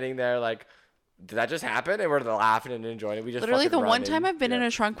standing there, like, did that just happen? And we're laughing and enjoying it. We just Literally, the fucking one run time in. I've been in Yeah.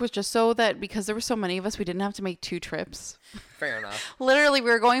 a trunk was just so that because there were so many of us, we didn't have to make 2 trips. Fair enough. Literally, we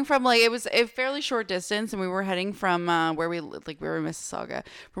were going from like it was a fairly short distance, and we were heading from where we lived, like we were in Mississauga,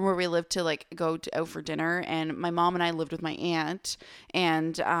 from where we lived to like go out for dinner. And my mom and I lived with my aunt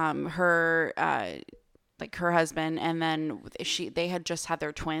and her husband, and then they had just had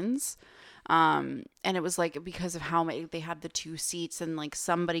their twins. And it was like because of how many they had the 2 seats, and like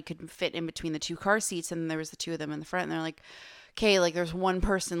somebody could fit in between the 2 car seats, and there was the 2 of them in the front, and they're like, okay, like there's one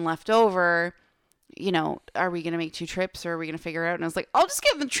person left over. You know, are we going to make 2 trips or are we going to figure it out? And I was like, I'll just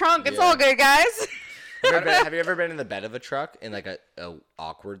get in the trunk. It's all good, guys. Have you ever been in the bed of a truck in like a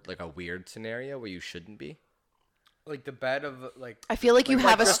awkward, like a weird scenario where you shouldn't be? Like the bed of like. I feel like you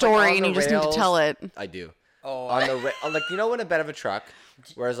have a just, like, story on and the you just need to rails. tell it. I do. Oh, Like, you know, in a bed of a truck,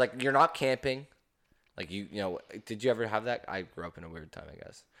 whereas like you're not camping, like you know, did you ever have that? I grew up in a weird time, I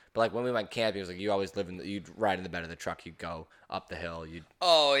guess. But like when we went camping, it was like you always you'd ride in the bed of the truck, you'd go up the hill,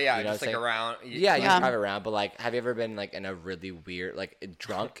 Oh yeah, you know just what I'm like saying? around. yeah, you Yeah. drive around. But like, have you ever been like in a really weird, like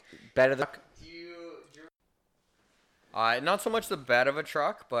drunk bed of the truck? Not so much the bed of a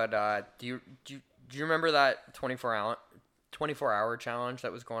truck, but do you remember that 24-hour challenge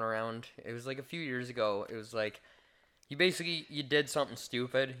that was going around? It was like a few years ago. It was like you did something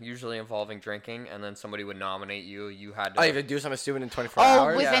stupid, usually involving drinking, and then somebody would nominate you. You had to. Oh, you could do something stupid in 24 Oh,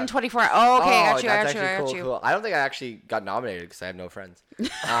 hours? within Yeah. 24 hours. Oh, okay. I got you. that's I got you. actually I got cool, you. cool. I don't think I actually got nominated because I have no friends.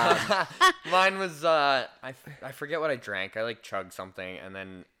 Mine was I forget what I drank. I like chugged something and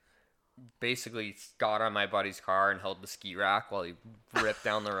then basically got on my buddy's car and held the ski rack while he ripped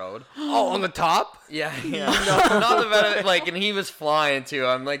down the road. Oh, on the top? Yeah. No, not the bed. Like, and he was flying too.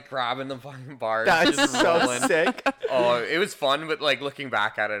 I'm like grabbing the fucking bars, That's just so rolling. sick. Oh, it was fun, but like looking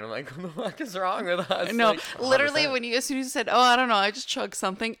back at it, I'm like, what the fuck is wrong with us? No, Like, literally, 100%. as soon as you said, "Oh, I don't know, I just chugged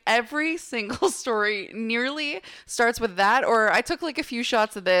something," every single story nearly starts with that, or I took like a few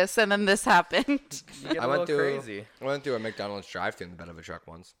shots of this, and then this happened. You get a I went little through crazy. I went through a McDonald's drive-thru in the bed of a truck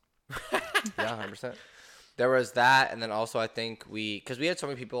once. Yeah, 100%. There was that, and then also I think because we had so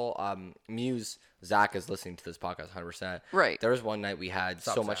many people. Muse Zach is listening to this podcast, 100%. Right. There was one night we had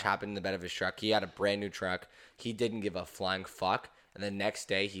so much Zach? happen in the bed of his truck. He had a brand new truck. He didn't give a flying fuck. And the next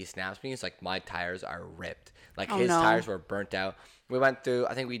day he snaps me. He's like, my tires are ripped. Like Oh, his no. tires were burnt out. We went through.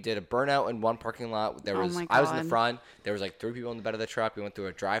 I think we did a burnout in one parking lot. There Oh was my I was in the God. front. There was like 3 people in the bed of the truck. We went through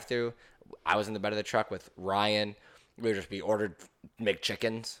a drive-through. I was in the bed of the truck with Ryan. We ordered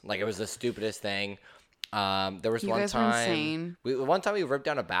McChickens. Like it was the stupidest thing. There was You one guys were time. insane. One time we ripped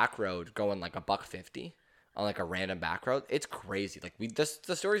down a back road going like $1.50 on like a random back road. It's crazy. Like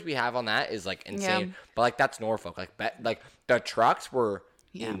the stories we have on that is like insane. Yeah. But like that's Norfolk. Like the trucks were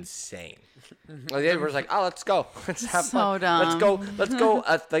Yeah. insane. Like they were like, oh, let's go. Let's have So fun. dumb. Let's go.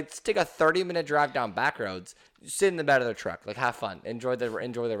 Let's take a 30-minute drive down back roads. Sit in the bed of the truck. Like have fun. Enjoy the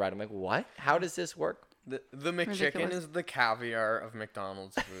ride. I'm like, what? How does this work? The McChicken Ridiculous. is the caviar of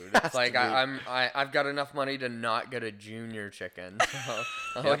McDonald's food. It's like I've got enough money to not get a junior chicken, so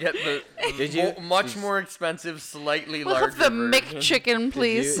I'll get the Did you- much more expensive, slightly We'll larger have the version. McChicken,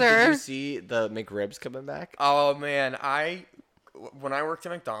 please, Did sir. you see the McRibs coming back? Oh man, when I worked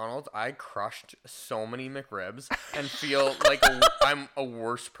at McDonald's, I crushed so many McRibs and feel like I'm a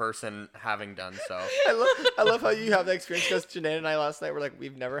worse person having done so. I love how you have that experience because Janae and I last night were like,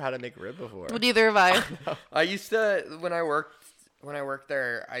 we've never had a McRib before. Well, neither have I. I used to when I worked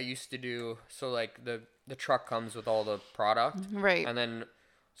there, I used to do so like the truck comes with all the product, Right. and then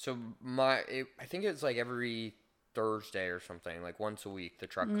so I think it's like every Thursday or something, like once a week the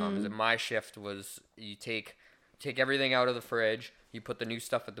truck comes, and my shift was you take everything out of the fridge, you put the new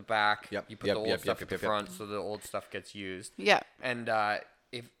stuff at the back, you put the old stuff at the front, so the old stuff gets used. Yeah. And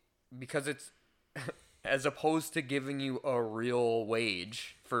because it's as opposed to giving you a real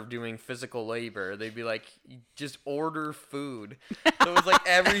wage for doing physical labor, they'd be like, just order food. So it was like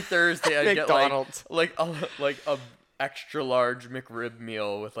every Thursday I'd McDonald's. get like a extra large McRib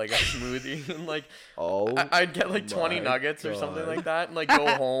meal with like a smoothie and like I'd get like 20 nuggets or something like that and like go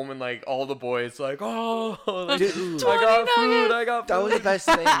home and like all the boys like, oh, like, Dude, I got food. that was the best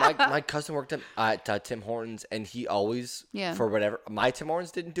thing. My cousin worked at Tim Hortons, and he always, for whatever, my Tim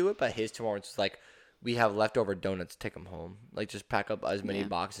Hortons didn't do it, but his Tim Hortons was like, we have leftover donuts, take them home. Like, just pack up as many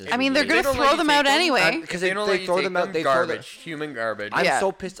boxes. I mean, they're going to throw them out anyway. Because they throw them out. They garbage, human garbage. I'm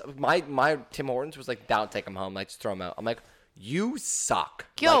so pissed. My Tim Hortons was like, don't take them home. Like, just throw them out. I'm like, you suck.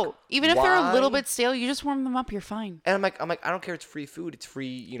 Yo, like, even if they're a little bit stale, you just warm them up, you're fine. And I'm like, I don't care. It's free food. It's free,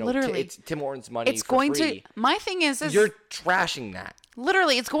 you know. Literally. It's Tim Hortons money. It's for going free. to. My thing is You're trashing that.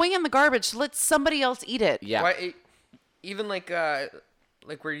 literally, it's going in the garbage. Let somebody else eat it. Yeah. Why, even like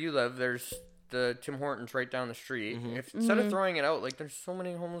where you live, there's the Tim Hortons right down the street. If instead of throwing it out, like there's so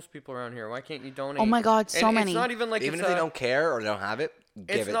many homeless people around here. Why can't you donate? Oh my God, so And many. It's not even like Even if they don't care or they don't have it,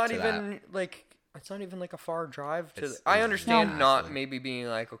 give It's it not to even that. like it's not even like a far drive to. It's I understand not exactly. maybe being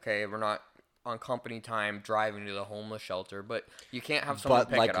like, okay, we're not on company time driving to the homeless shelter, but you can't have someone But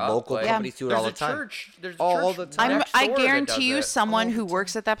pick like it up. local Like, companies do it there's all a the time. church. There's a All church the time. next I door that guarantee does you, it. someone who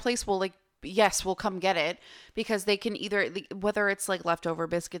works at that place will will come get it because they can either whether it's like leftover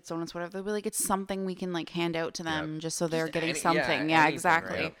biscuits, donuts, whatever. They'll be like, it's something we can like hand out to them just so they're getting something. Yeah, anything,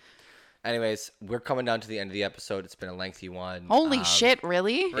 exactly. right? Anyways, we're coming down to the end of the episode. It's been a lengthy one. Holy shit!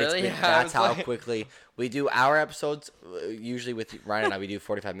 Really? It's Really? been- Yeah, that's I was how like- quickly we do our episodes. Usually with Ryan and I, we do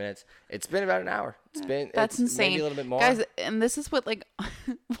 45 minutes. It's been about an hour. That's insane, Maybe a little bit more. guys. And this is what like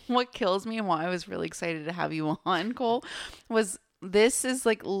what kills me and why I was really excited to have you on, Cole. Was this is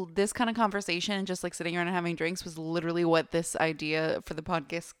like this kind of conversation and just like sitting around and having drinks was literally what this idea for the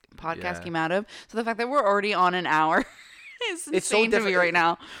podcast Yeah. came out of. So the fact that we're already on an hour is It's so insane to me different- right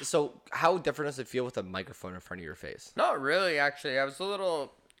now. So how different does it feel with a microphone in front of your face? Not really, actually. I was a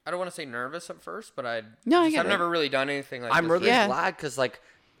little. I don't want to say nervous at first, but I've get it. never really done anything like I'm this. really Yeah. glad because like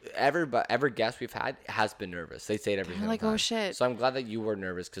every guest we've had has been nervous. They say it every single like, time. oh, shit. So I'm glad that you were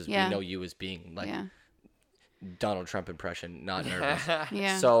nervous because Yeah. we know you as being like Yeah. Donald Trump impression, not nervous.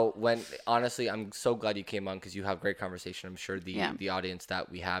 Yeah. So honestly, I'm so glad you came on because you have great conversation. I'm sure Yeah. the audience that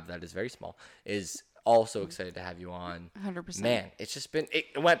we have that is very small is also excited to have you on. 100%. Man, it's just been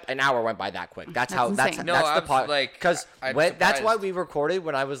an hour went by that quick. That's how insane. that's No, that's I the was part like- because I'm that's why surprised. we recorded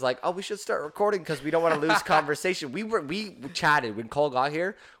when I was like, oh, we should start recording because we don't want to lose conversation. We chatted when Cole got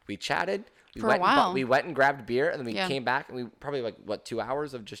here. We chatted. We For a went while. we went and grabbed beer and then we Yeah. came back and we probably like 2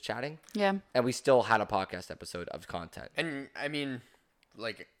 hours of just chatting. Yeah. And we still had a podcast episode of content. And I mean,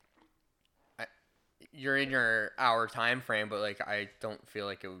 like, you're in your hour time frame, but like, I don't feel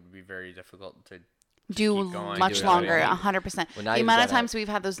like it would be very difficult to Do keep going. much Do it longer, anyway. 100%. Well, now The you've amount of gotta- times we've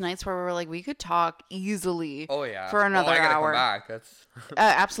had those nights where we're like, we could talk easily Oh yeah. for another I gotta hour. Come back. That's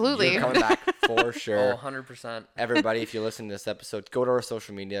Absolutely. You're coming back for sure. 100%. Everybody, if you listen to this episode, go to our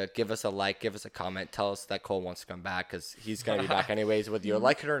social media, give us a like, give us a comment, tell us that Cole wants to come back because he's gonna be back anyways, whether you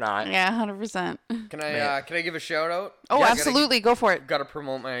like it or not. Yeah, 100%. Can I give a shout out? Oh, Yeah, absolutely. Go for it. Got to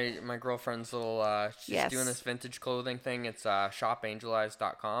promote my girlfriend's little. She's Yes. doing this vintage clothing thing. It's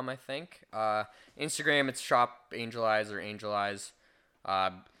shopangelize.com, I think. Instagram, it's shopangelize or angelize.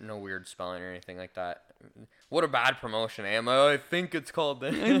 No weird spelling or anything like that. What a bad promotion, am I? I think it's called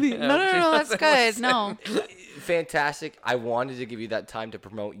that. No, that's good. No. Fantastic. I wanted to give you that time to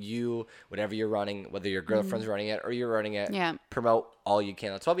promote you, whatever you're running, whether your girlfriend's running it or you're running it. Yeah. Promote all you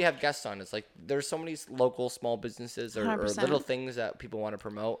can. That's why we have guests on. It's like there's so many local small businesses or 100%. little things that people want to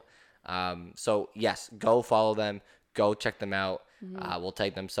promote. So yes, go follow them. Go check them out. We'll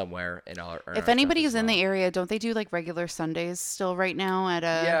take them somewhere in our. If anybody is in the area, don't they do like regular Sundays still right now at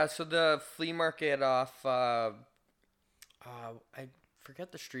a. Yeah, so the flea market off. I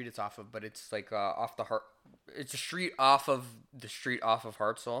forget the street it's off of, but it's like off the heart. It's a street off of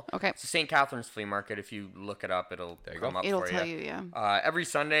Hartselle. Okay. It's the St. Catherine's Flea Market. If you look it up, it'll come up It'll for tell you. you, yeah. Every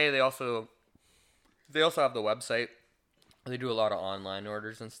Sunday they also have the website They do a lot of online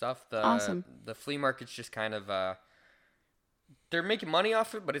orders and stuff. Awesome. The flea market's just kind of they're making money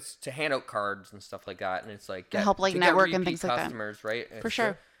off it, but it's to hand out cards and stuff like that, and it's like To help, like, to get network and repeat things like that. customers, right? For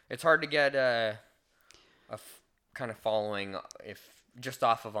sure. It's hard to get kind of following if just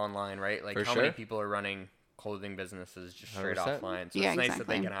off of online, right? Like For how many sure. people are running clothing businesses just straight 100%. offline. So Yeah, it's nice that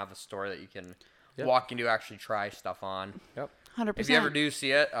they exactly. can have a store that you can Yep. walk into, actually try stuff on. Yep. 100%. If you ever do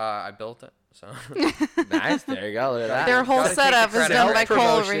see it, I built it. So Nice. There you go. Look at that. Their whole Gotta take the setup is credit. done by Cole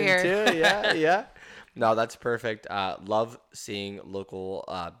over Promotion here. too. Yeah, yeah. No, that's perfect. Love seeing local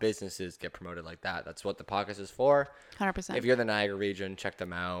businesses get promoted like that. That's what the podcast is for. 100%. If you're in the Niagara region, check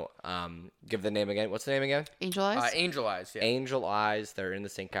them out. Give the name again. What's the name again? Angel Eyes? Angel Eyes, yeah. Angel Eyes. They're in the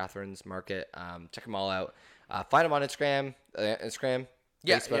St. Catharines market. Check them all out. Find them on Instagram,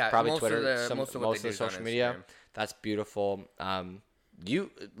 Yeah, Facebook, yeah, probably most of Twitter, the- most of what they do the is on social media. Instagram. That's beautiful.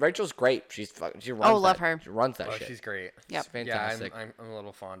 Rachel's great. She runs. love that- her. She runs that Oh, shit. she's great. Yep. It's fantastic. Yeah, I'm a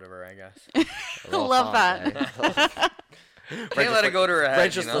little fond of her, I guess. A little Love fond, that. eh? Can't let it go to her head,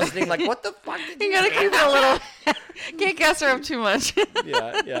 Rachel's you know? listening like, what the fuck did You gotta keep it a little. Can't gas her up too much.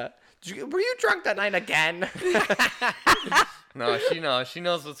 Yeah, yeah. Were you drunk that night again? No, she knows. She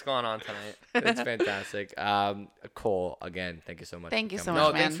knows what's going on tonight. It's fantastic. Cole, again, thank you so much. Thank for you so coming.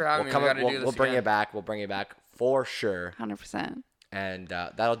 much, No, thanks man. for having me. We got to do this We'll bring again. it back. We'll bring it back for sure. 100%. And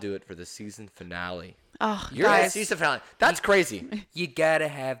that'll do it for the season finale. Oh, You're at guys. season finale. That's crazy. You gotta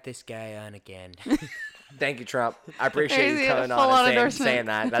have this guy on again. Thank you, Trump. I appreciate you Crazy, coming full-on on and endorsement. saying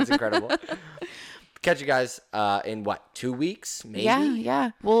that. That's incredible. Catch you guys in what, 2 weeks? Maybe.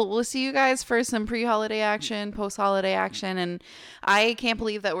 Yeah. We'll see you guys for some pre-holiday action, post-holiday action, and I can't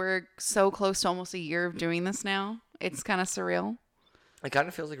believe that we're so close to almost a year of doing this now. It's kind of surreal. It kind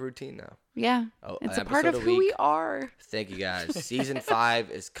of feels like routine now. Yeah, Oh, it's an a part episode of a who we week. are. Thank you guys. Season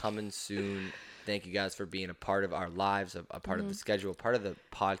 5 is coming soon. Thank you guys for being a part of our lives, a part of the schedule, part of the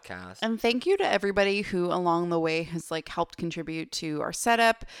podcast. And thank you to everybody who along the way has like helped contribute to our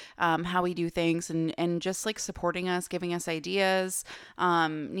setup, how we do things, and just like supporting us, giving us ideas.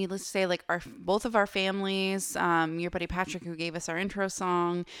 Needless to say, like both of our families, your buddy Patrick who gave us our intro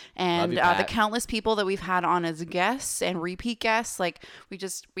song, and you, the Pat. countless people that we've had on as guests and repeat guests. Like we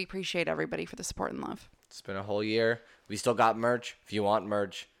appreciate everybody for the support and love. It's been a whole year. We still got merch. If you want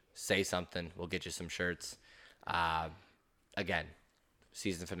merch, say something. We'll get you some shirts. Again,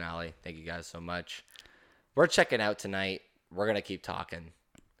 season finale. Thank you guys so much. We're checking out tonight. We're going to keep talking.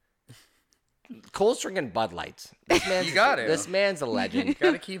 Cole's drinking Bud Lights. This man's, You got it. This man's a legend.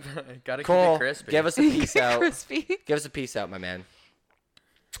 Gotta keep Cole, it crispy. give us a peace out. Crispy. Give us a peace out, my man.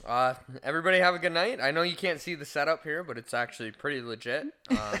 Everybody have a good night. I know you can't see the setup here, but it's actually pretty legit.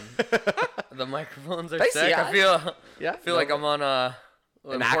 The microphones are Thanks, sick. yeah. I feel like I'm on an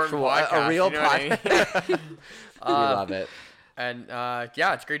An important actual, podcast, a real you know what I mean? podcast. We love it. And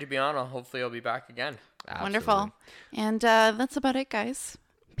yeah, it's great to be on. Hopefully, I'll be back again. Wonderful. Absolutely. And that's about it, guys.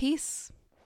 Peace.